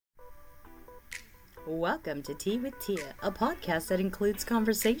Welcome to Tea with Tia, a podcast that includes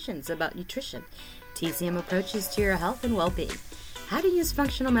conversations about nutrition, TCM approaches to your health and well-being, how to use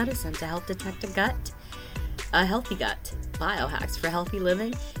functional medicine to help detect a healthy gut, biohacks for healthy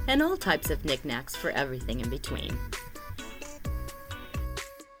living, and all types of knickknacks for everything in between.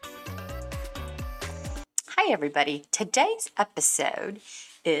 Hi everybody, today's episode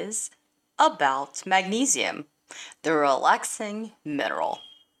is about magnesium, the relaxing mineral.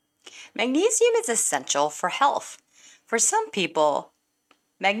 Magnesium is essential for health. For some people,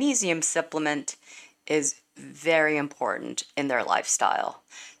 magnesium supplement is very important in their lifestyle.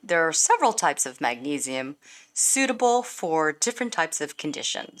 There are several types of magnesium suitable for different types of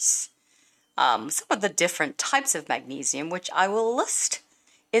conditions. Some of the different types of magnesium, which I will list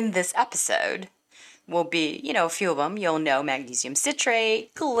in this episode, will be, a few of them. You'll know magnesium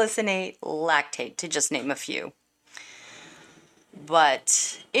citrate, glycinate, lactate, to just name a few.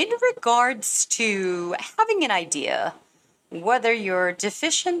 But in regards to having an idea whether you're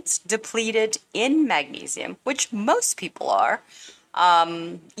deficient, depleted in magnesium, which most people are,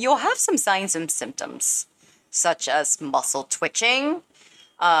 you'll have some signs and symptoms, such as muscle twitching,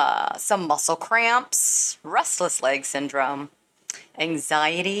 some muscle cramps, restless leg syndrome,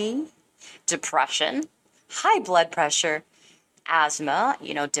 anxiety, depression, high blood pressure, asthma,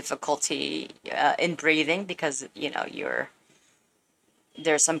 difficulty in breathing because,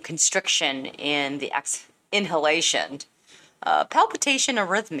 there's some constriction in the inhalation, palpitation,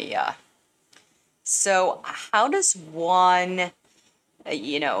 arrhythmia. So how does one,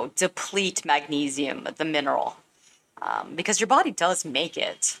 deplete magnesium, the mineral? Because your body does make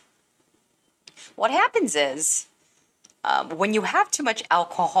it. What happens is when you have too much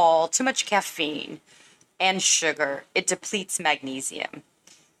alcohol, too much caffeine, and sugar, it depletes magnesium.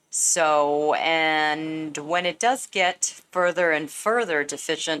 So, and when it does get further and further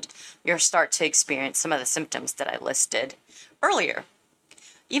deficient, you'll start to experience some of the symptoms that I listed earlier.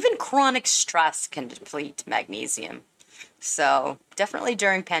 Even chronic stress can deplete magnesium. So, definitely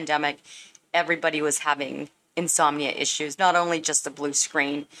during pandemic, everybody was having insomnia issues, not only just the blue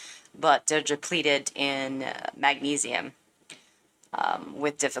screen, but they're depleted in magnesium.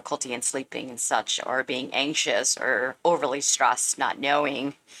 With difficulty in sleeping and such, or being anxious or overly stressed, not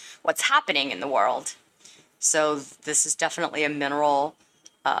knowing what's happening in the world. So this is definitely a mineral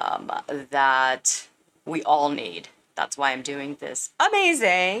that we all need. That's why I'm doing this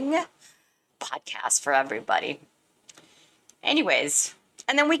amazing podcast for everybody. Anyways,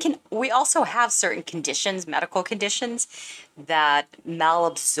 and then we also have certain conditions, medical conditions, that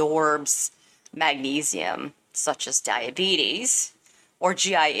malabsorbs magnesium, such as diabetes, or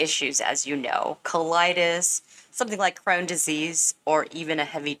GI issues, as you know, colitis, something like Crohn's disease, or even a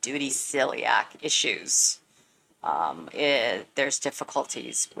heavy-duty celiac issues. There's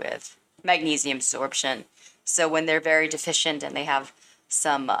difficulties with magnesium absorption. So when they're very deficient and they have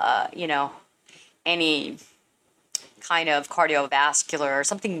some, any kind of cardiovascular or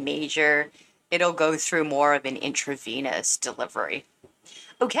something major, it'll go through more of an intravenous delivery.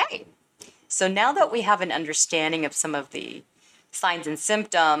 Okay, so now that we have an understanding of some of the signs and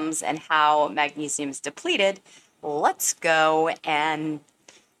symptoms and how magnesium is depleted, let's go and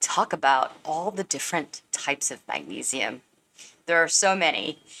talk about all the different types of magnesium. There are so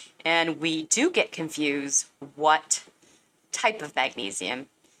many, and we do get confused what type of magnesium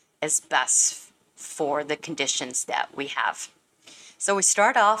is best for the conditions that we have. So we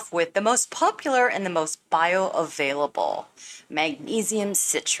start off with the most popular and the most bioavailable, magnesium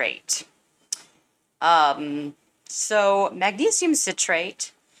citrate. So magnesium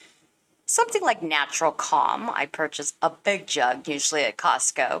citrate, something like Natural Calm, I purchase a big jug, usually at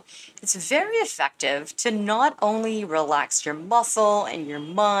Costco. It's very effective to not only relax your muscle and your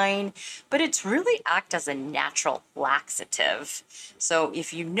mind, but it's really act as a natural laxative. So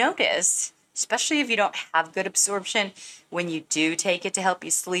if you notice, especially if you don't have good absorption, when you do take it to help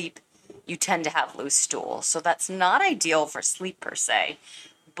you sleep, you tend to have loose stool. So that's not ideal for sleep per se,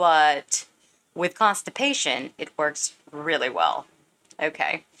 but with constipation, it works really well.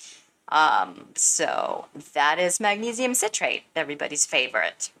 Okay. So that is magnesium citrate, everybody's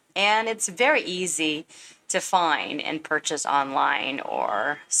favorite. And it's very easy to find and purchase online,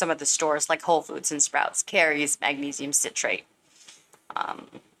 or some of the stores like Whole Foods and Sprouts carries magnesium citrate.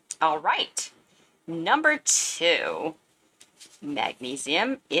 All right. Number 2,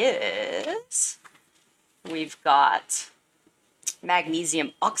 magnesium is, we've got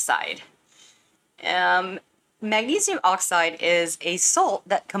magnesium oxide. Magnesium oxide is a salt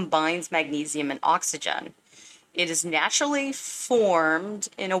that combines magnesium and oxygen. It is naturally formed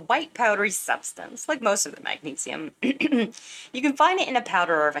in a white powdery substance, like most of the magnesium. You can find it in a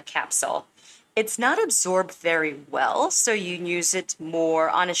powder or a capsule. it's not absorbed very well, so you use it more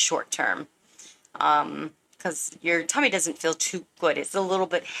on a short term because your tummy doesn't feel too good. It's a little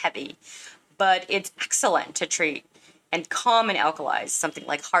bit heavy, but it's excellent to treat and calm and alkalize something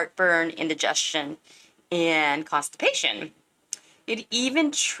like heartburn, indigestion, and constipation. It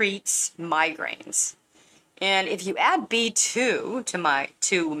even treats migraines. And if you add B2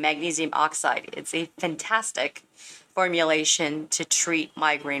 to magnesium oxide, it's a fantastic formulation to treat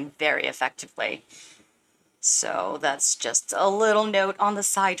migraine very effectively. So that's just a little note on the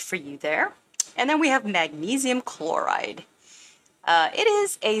side for you there. And then we have magnesium chloride. It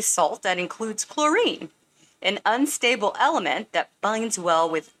is a salt that includes chlorine, an unstable element that binds well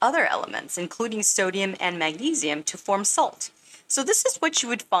with other elements, including sodium and magnesium, to form salt. So this is what you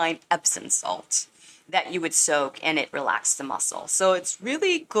would find Epsom salt that you would soak and it relaxes the muscle. So it's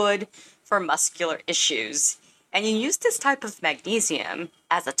really good for muscular issues. And you use this type of magnesium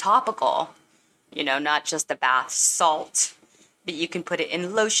as a topical, not just a bath salt, but you can put it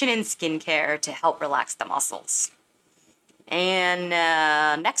in lotion and skincare to help relax the muscles. And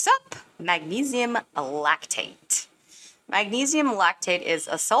next up, magnesium lactate. Magnesium lactate is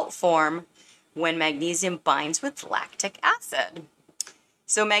a salt form when magnesium binds with lactic acid.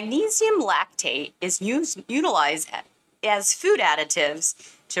 So magnesium lactate is utilized as food additives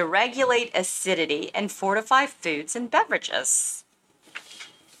to regulate acidity and fortify foods and beverages.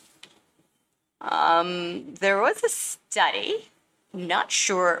 There was a study, not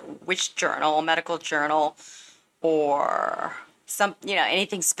sure which journal, medical journal, or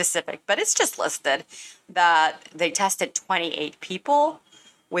anything specific, but it's just listed that they tested 28 people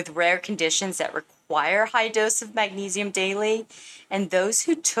with rare conditions that require high dose of magnesium daily, and those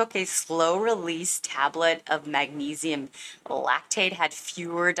who took a slow-release tablet of magnesium lactate had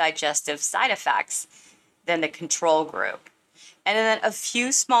fewer digestive side effects than the control group. And then a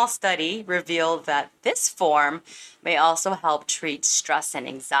few small studies revealed that this form may also help treat stress and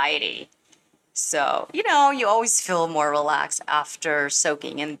anxiety. So, you always feel more relaxed after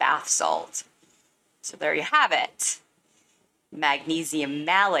soaking in bath salt. So there you have it. Magnesium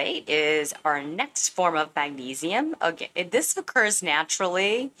malate is our next form of magnesium. Again, this occurs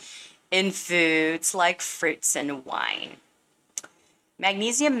naturally in foods like fruits and wine.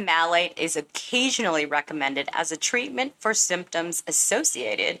 Magnesium malate is occasionally recommended as a treatment for symptoms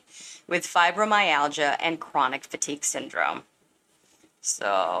associated with fibromyalgia and chronic fatigue syndrome.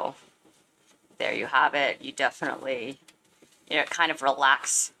 So there you have it. You definitely, kind of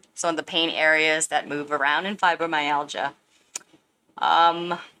relax some of the pain areas that move around in fibromyalgia.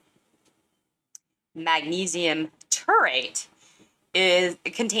 Magnesium taurate it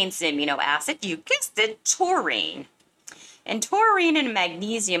contains an amino acid, you guessed it, taurine. And taurine and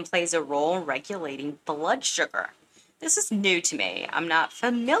magnesium plays a role in regulating blood sugar. This is new to me. I'm not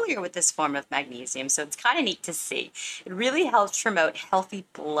familiar with this form of magnesium, so it's kind of neat to see. It really helps promote healthy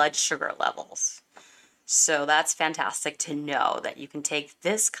blood sugar levels. So that's fantastic to know that you can take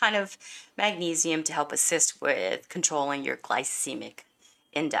this kind of magnesium to help assist with controlling your glycemic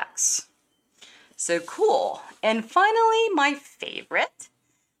index. So cool. And finally, my favorite,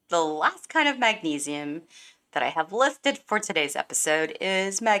 the last kind of magnesium that I have listed for today's episode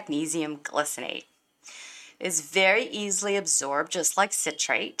is magnesium glycinate. It's very easily absorbed, just like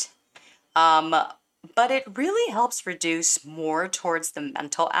citrate, but it really helps reduce more towards the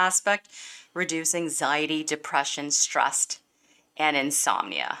mental aspect, reduce anxiety, depression, stress, and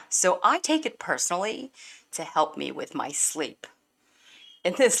insomnia. So I take it personally to help me with my sleep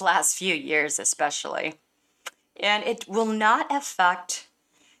in this last few years especially. And it will not affect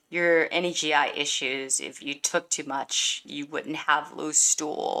your any GI issues. If you took too much, you wouldn't have loose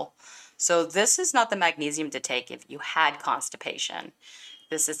stool. So this is not the magnesium to take if you had constipation.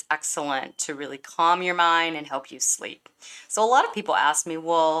 This is excellent to really calm your mind and help you sleep. So a lot of people ask me,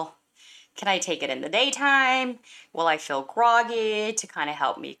 well, can I take it in the daytime? Will I feel groggy to kind of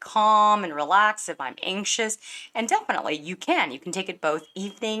help me calm and relax if I'm anxious? And definitely you can. You can take it both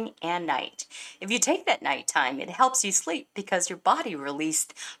evening and night. If you take it at nighttime, it helps you sleep because your body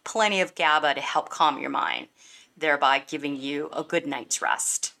released plenty of GABA to help calm your mind, thereby giving you a good night's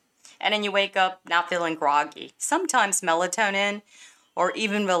rest. And then you wake up not feeling groggy. Sometimes melatonin or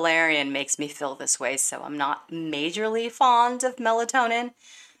even valerian makes me feel this way, so I'm not majorly fond of melatonin.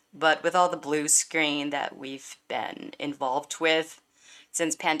 But with all the blue screen that we've been involved with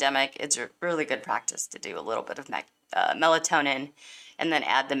since pandemic, it's a really good practice to do a little bit of melatonin and then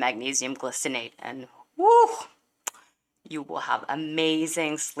add the magnesium glycinate, and woo, you will have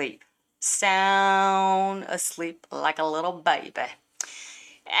amazing sleep. Sound asleep like a little baby.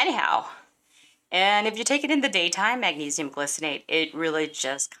 Anyhow, And if you take it in the daytime, magnesium glycinate, it really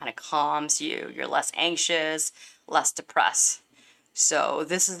just kind of calms you. You're less anxious, less depressed. So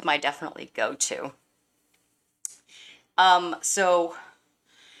this is my definitely go-to. So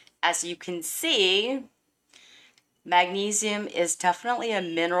as you can see, magnesium is definitely a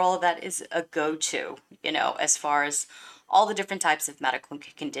mineral that is a go-to, as far as all the different types of medical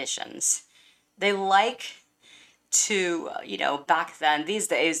conditions. They like to, back then, these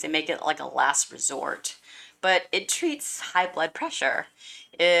days, they make it like a last resort, but it treats high blood pressure.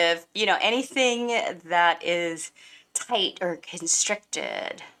 If, anything that is tight or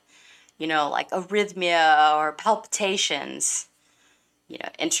constricted, like arrhythmia or palpitations,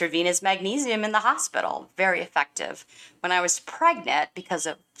 intravenous magnesium in the hospital, very effective. When I was pregnant, because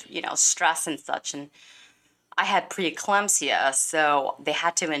of, stress and such, and I had preeclampsia, so they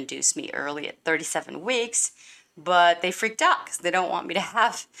had to induce me early at 37 weeks, but they freaked out because they don't want me to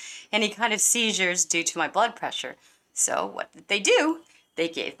have any kind of seizures due to my blood pressure. So what did they do? They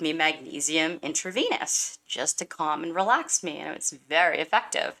gave me magnesium intravenous just to calm and relax me, and it's very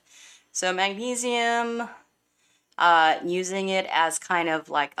effective. So magnesium, using it as kind of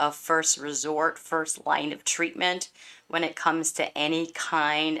like a first resort, first line of treatment when it comes to any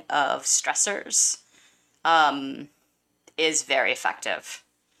kind of stressors, is very effective.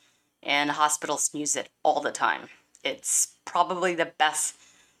 And hospitals use it all the time. It's probably the best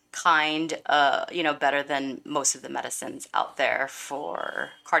kind, better than most of the medicines out there for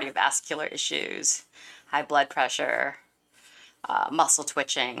cardiovascular issues, high blood pressure, muscle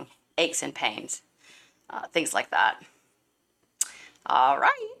twitching, aches and pains, things like that. All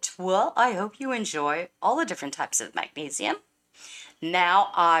right, well, I hope you enjoy all the different types of magnesium.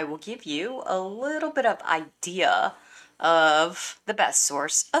 Now I will give you a little bit of idea of the best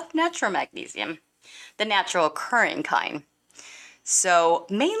source of natural magnesium, the natural occurring kind. So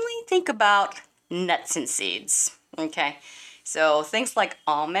mainly think about nuts and seeds, okay? So things like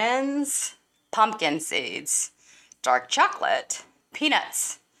almonds, pumpkin seeds, dark chocolate,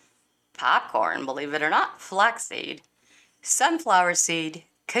 peanuts, popcorn, believe it or not, flaxseed, sunflower seed,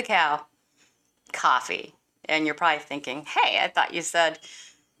 cacao, coffee. And you're probably thinking, hey, I thought you said,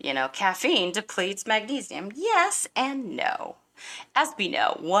 caffeine depletes magnesium. Yes and no. As we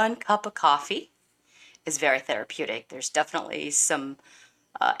know, 1 cup of coffee is very therapeutic. There's definitely some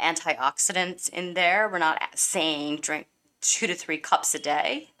antioxidants in there. We're not saying drink 2 to 3 cups a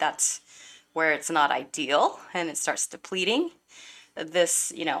day. That's where it's not ideal and it starts depleting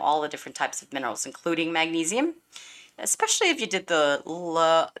this, all the different types of minerals, including magnesium, especially if you did the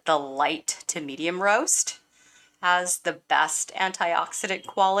light to medium roast. Has the best antioxidant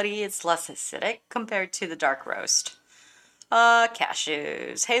quality. It's less acidic compared to the dark roast.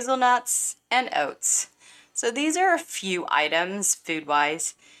 Cashews, hazelnuts, and oats. So these are a few items,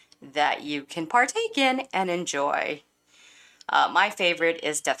 food-wise, that you can partake in and enjoy. My favorite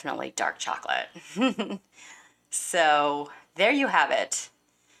is definitely dark chocolate. So there you have it.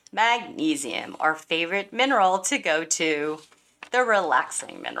 Magnesium, our favorite mineral to go to, the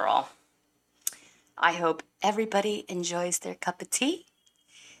relaxing mineral. I hope everybody enjoys their cup of tea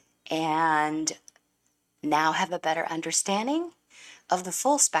and now have a better understanding of the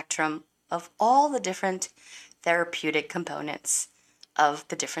full spectrum of all the different therapeutic components of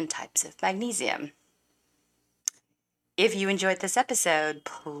the different types of magnesium. If you enjoyed this episode,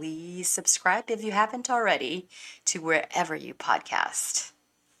 please subscribe if you haven't already to wherever you podcast.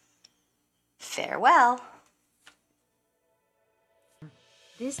 Farewell.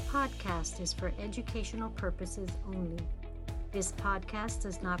 This podcast is for educational purposes only. This podcast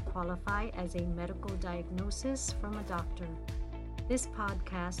does not qualify as a medical diagnosis from a doctor. This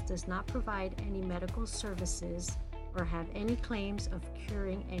podcast does not provide any medical services or have any claims of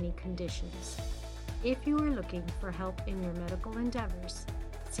curing any conditions. If you are looking for help in your medical endeavors,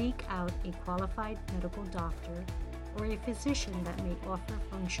 seek out a qualified medical doctor or a physician that may offer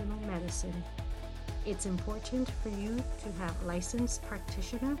functional medicine. It's important for you to have a licensed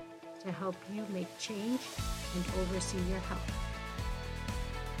practitioner to help you make change and oversee your health.